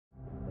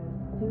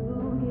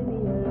give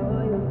me your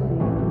loyalty,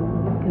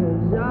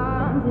 'cause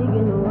I'm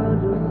taking the world,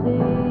 you'll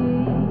see.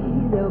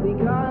 They'll be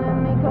calling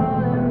me,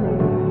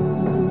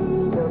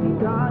 they'll be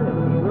calling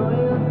me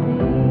royalty.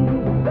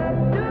 But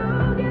you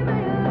give me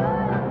your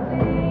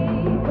loyalty,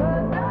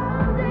 'cause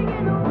I'm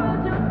taking the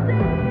world, you'll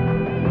see.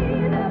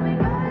 They'll be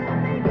calling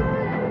me,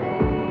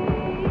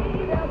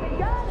 they'll be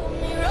calling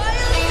me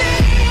royalty.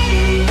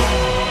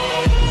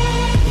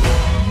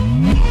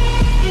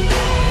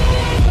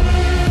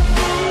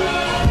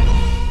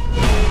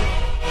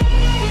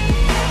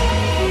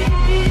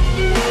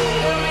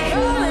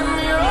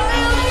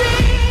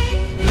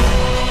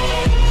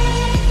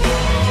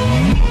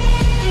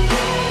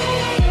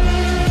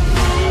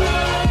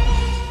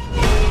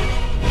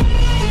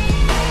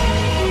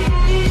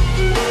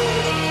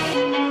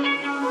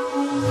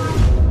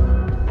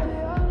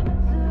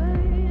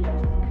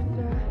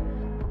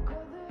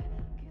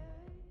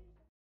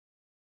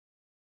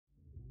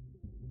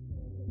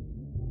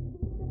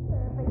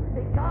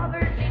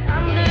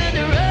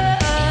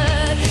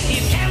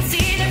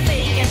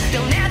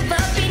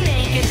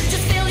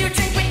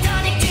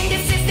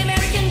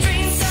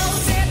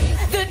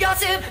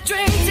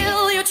 Drink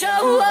till you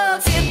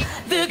choke, sip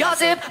the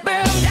gossip,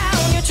 burn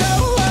down your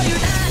throat.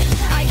 You're not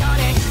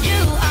iconic, you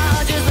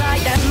are just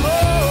like them. Oh,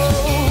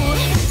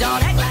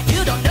 don't act like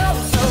you don't know.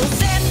 So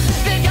sip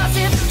the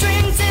gossip,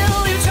 drink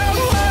till you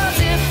choke,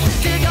 sip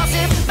the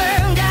gossip,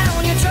 burn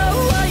down your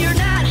throat. You're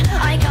not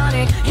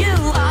iconic, you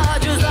are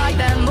just like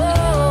them.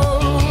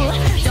 Oh,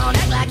 don't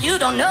act like you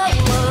don't know.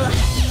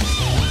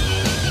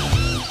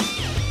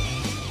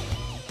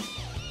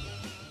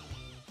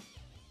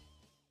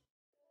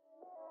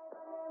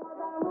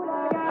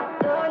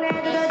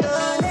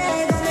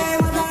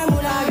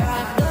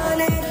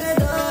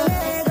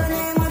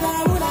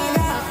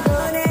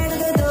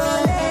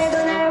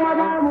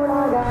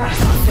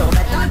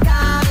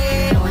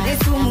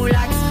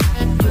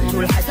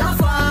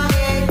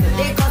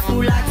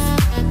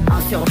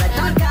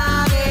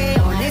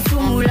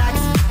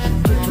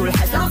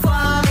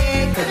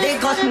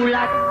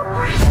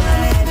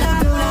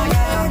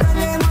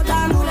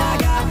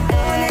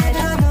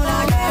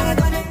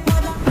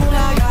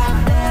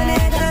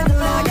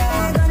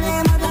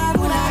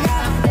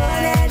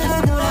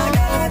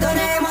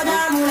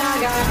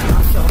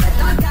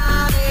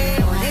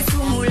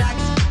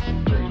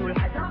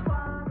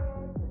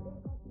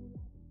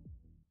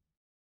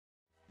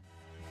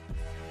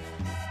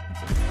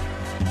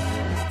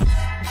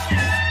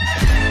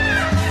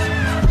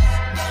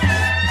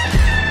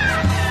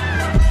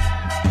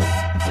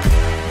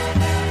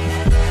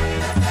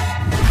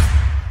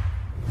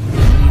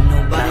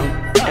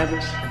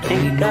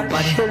 Ain't got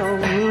shit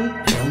on me.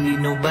 Don't need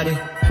nobody.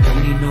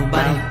 Don't need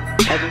nobody.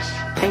 I just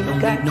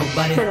ain't got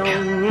shit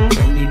on me.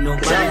 Don't need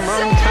nobody. 'Cause I'm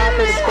on top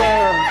of the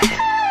world.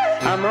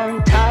 I'm on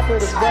top of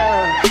the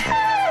world.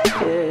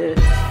 Yeah.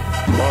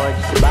 Boys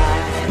to buy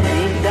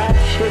ain't got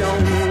shit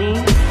on me.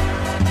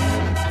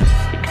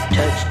 You can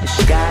touch the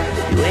sky,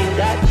 but you ain't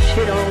got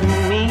shit on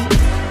me.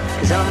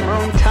 'Cause I'm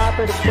on top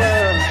of the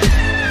world.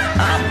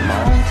 I'm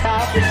on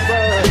top of the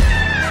world.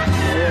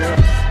 Yeah.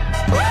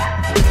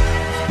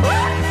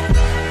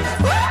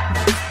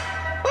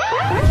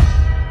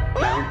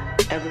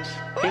 Everest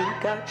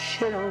ain't got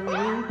shit on me.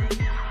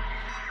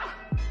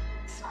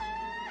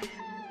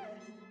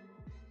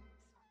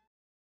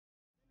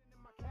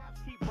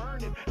 Keep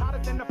burning,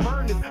 hotter than the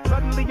furnace.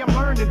 Suddenly I'm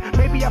learning.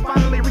 Maybe I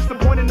finally reached the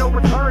point of no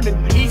returning.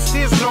 East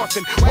is north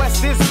and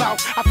west is south.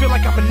 I feel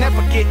like I will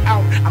never get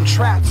out. I'm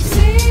trapped.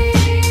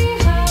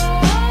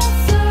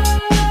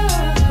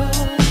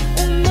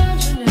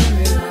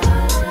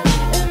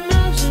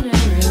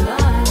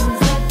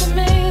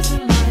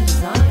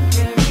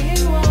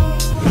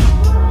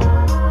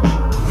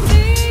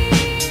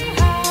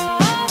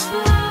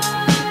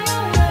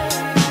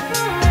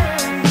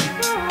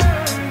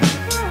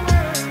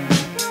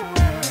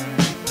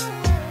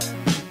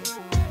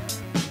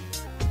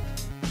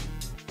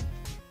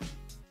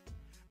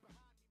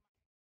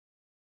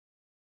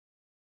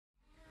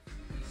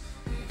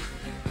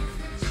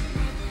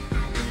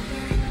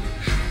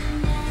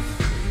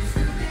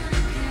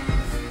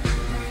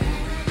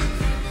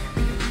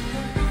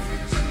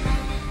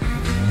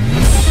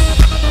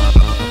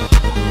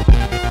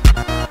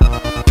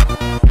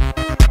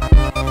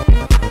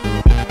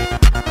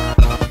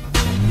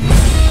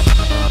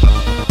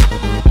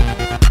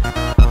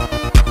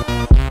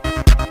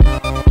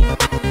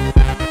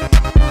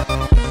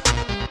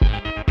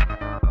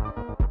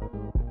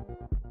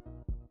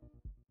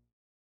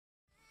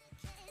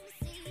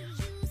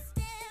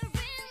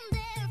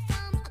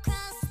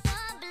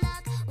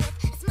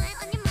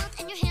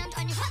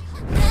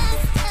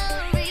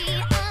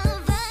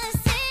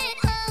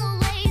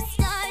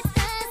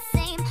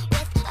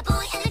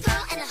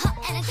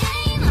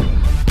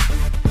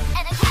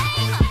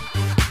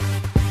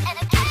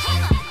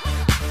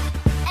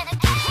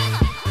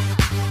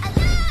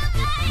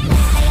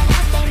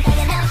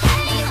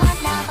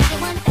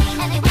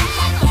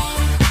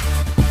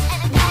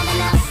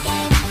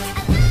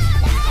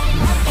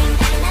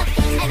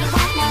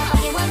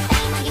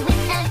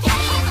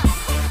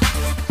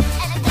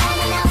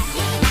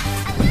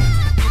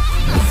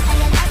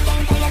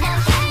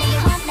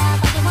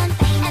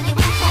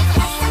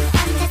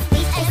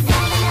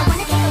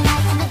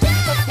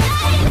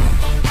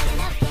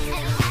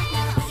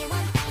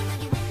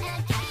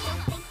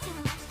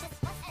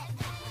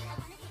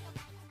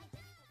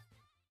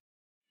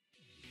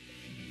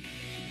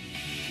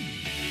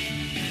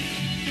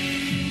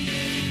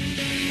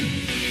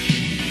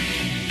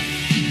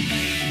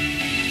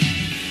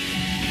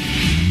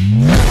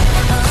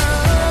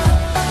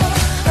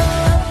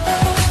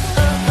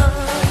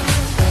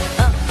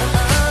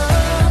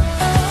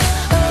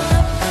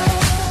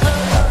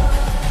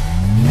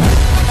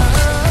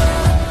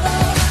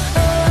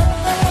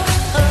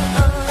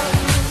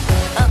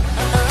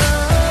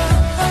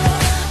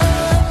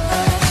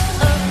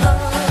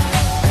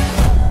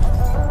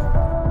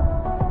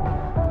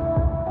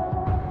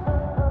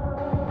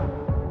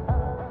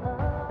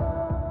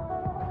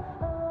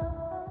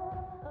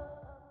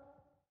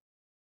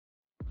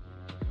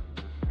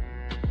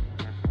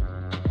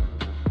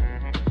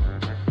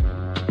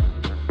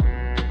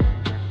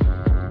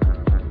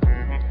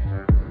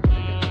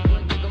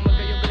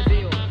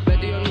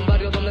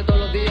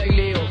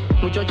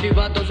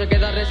 gato se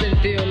queda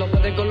resentido. No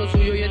puede con lo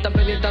suyo y está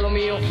pendiente a lo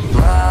mío.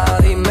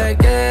 Dime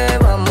qué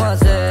vamos a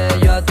hacer.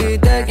 Yo a ti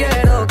te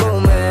quiero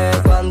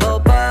comer.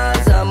 Cuando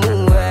pasa,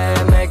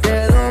 mujer, me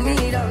quedo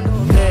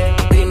mirándote.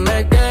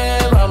 Dime qué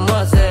vamos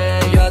a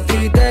hacer. Yo a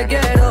ti te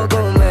quiero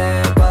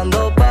comer.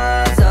 Cuando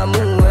pasa,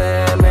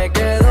 mujer, me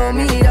quedo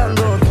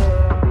mirándote.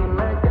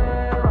 Dime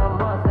qué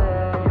vamos a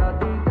hacer. Yo a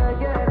ti te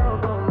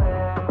quiero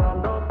comer.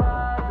 Cuando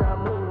pasa,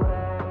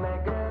 mujer, me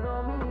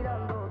quedo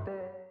mirándote.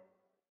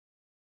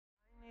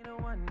 I need a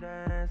one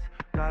dance,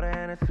 got a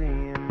Hennessy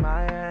in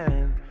my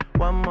hand.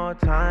 One more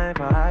time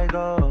before I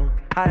go.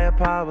 Higher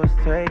powers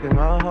taking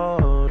a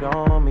hold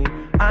on me.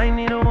 I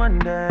need a one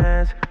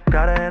dance,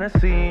 got a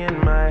Hennessy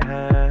in my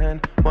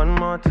hand. One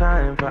more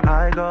time before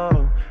I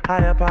go.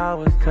 Higher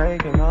powers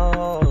taking a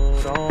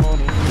hold on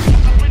me.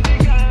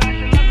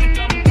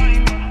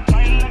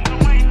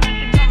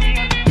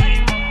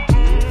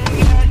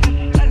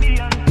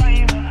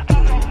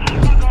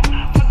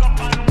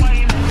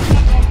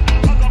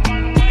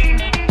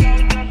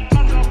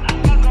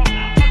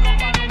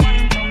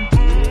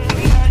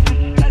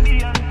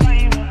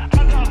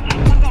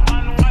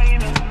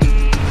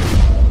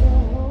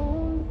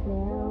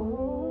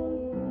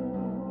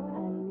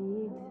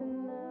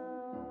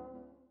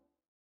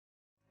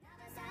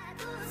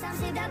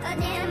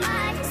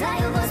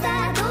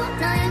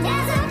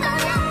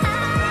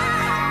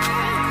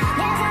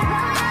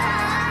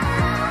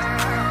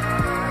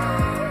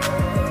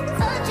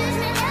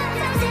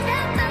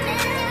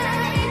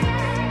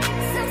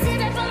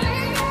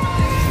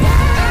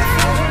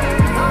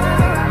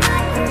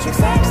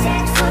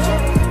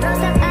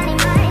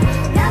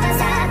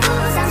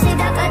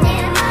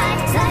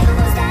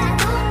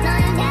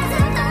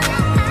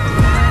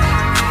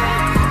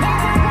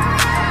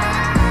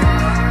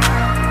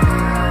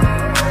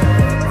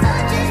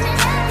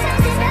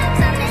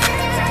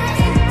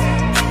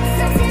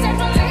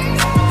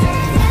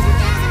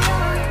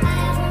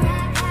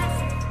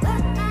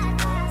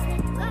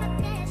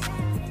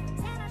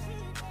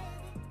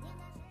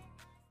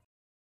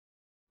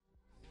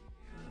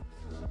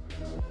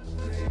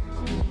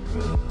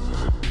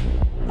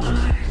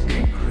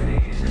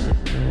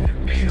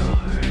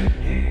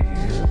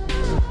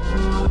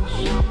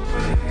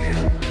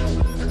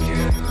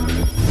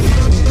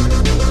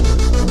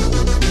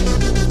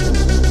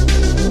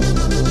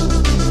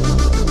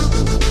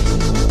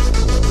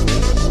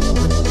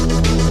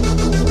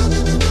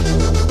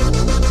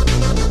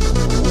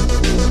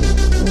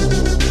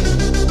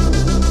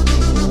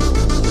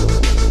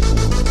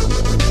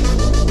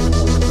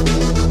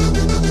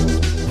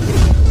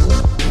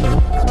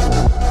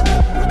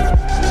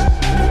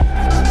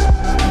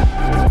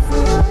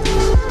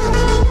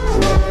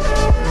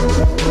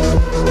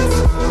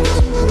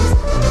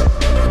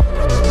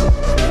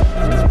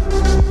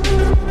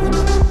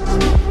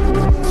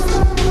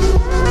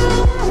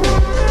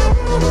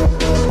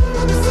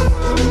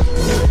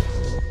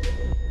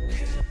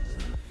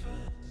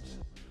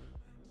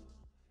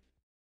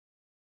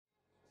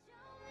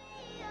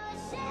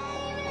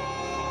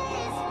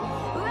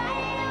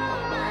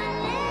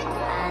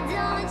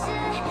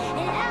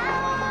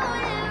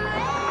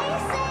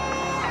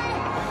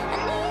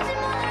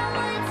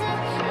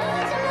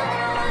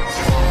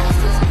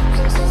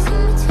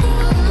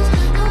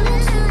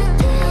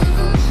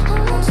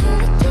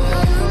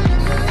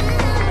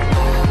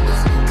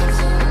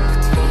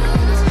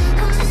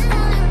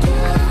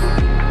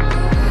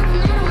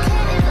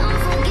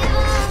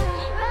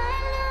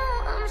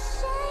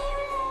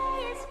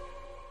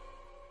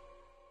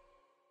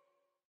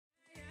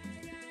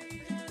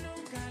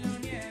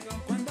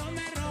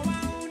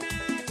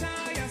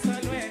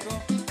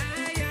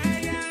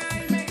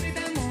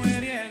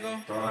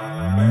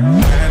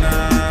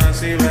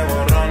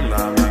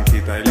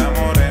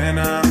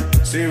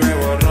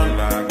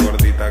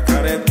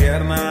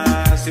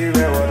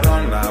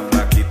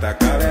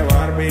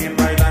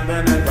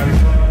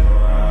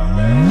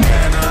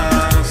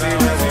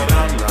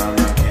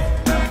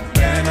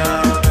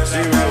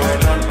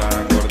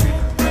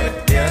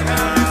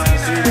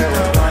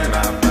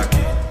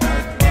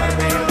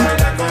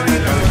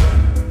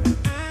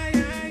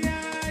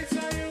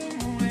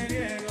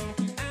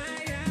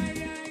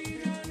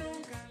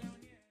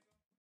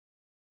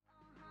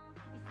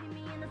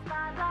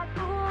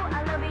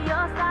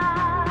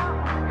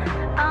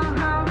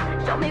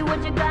 Show me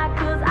what you got,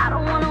 cause I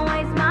don't wanna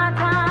waste my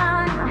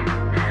time.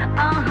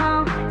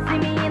 See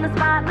me in the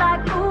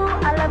spotlight, ooh,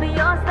 I love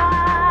your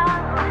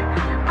style.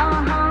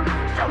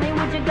 Show me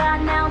what you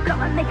got now, come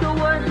on, make it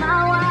worth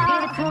my while.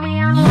 Give it to me,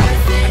 I'm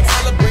worth it.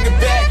 Tell her bring it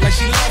back like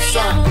she loves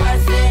some.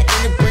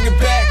 Bring it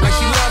back like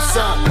she loves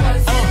some.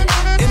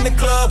 In the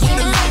club with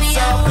the lights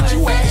out, but you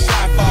ain't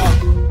shy for.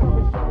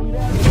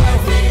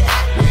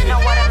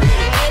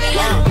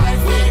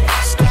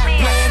 Stop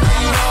playing, now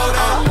you know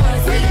that.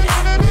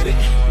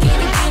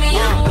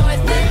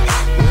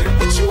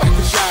 What you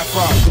acting shy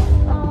for?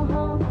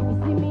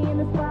 See me in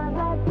the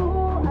spotlight,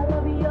 ooh, I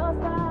love your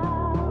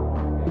style.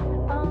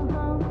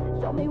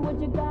 Show me what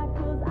you got.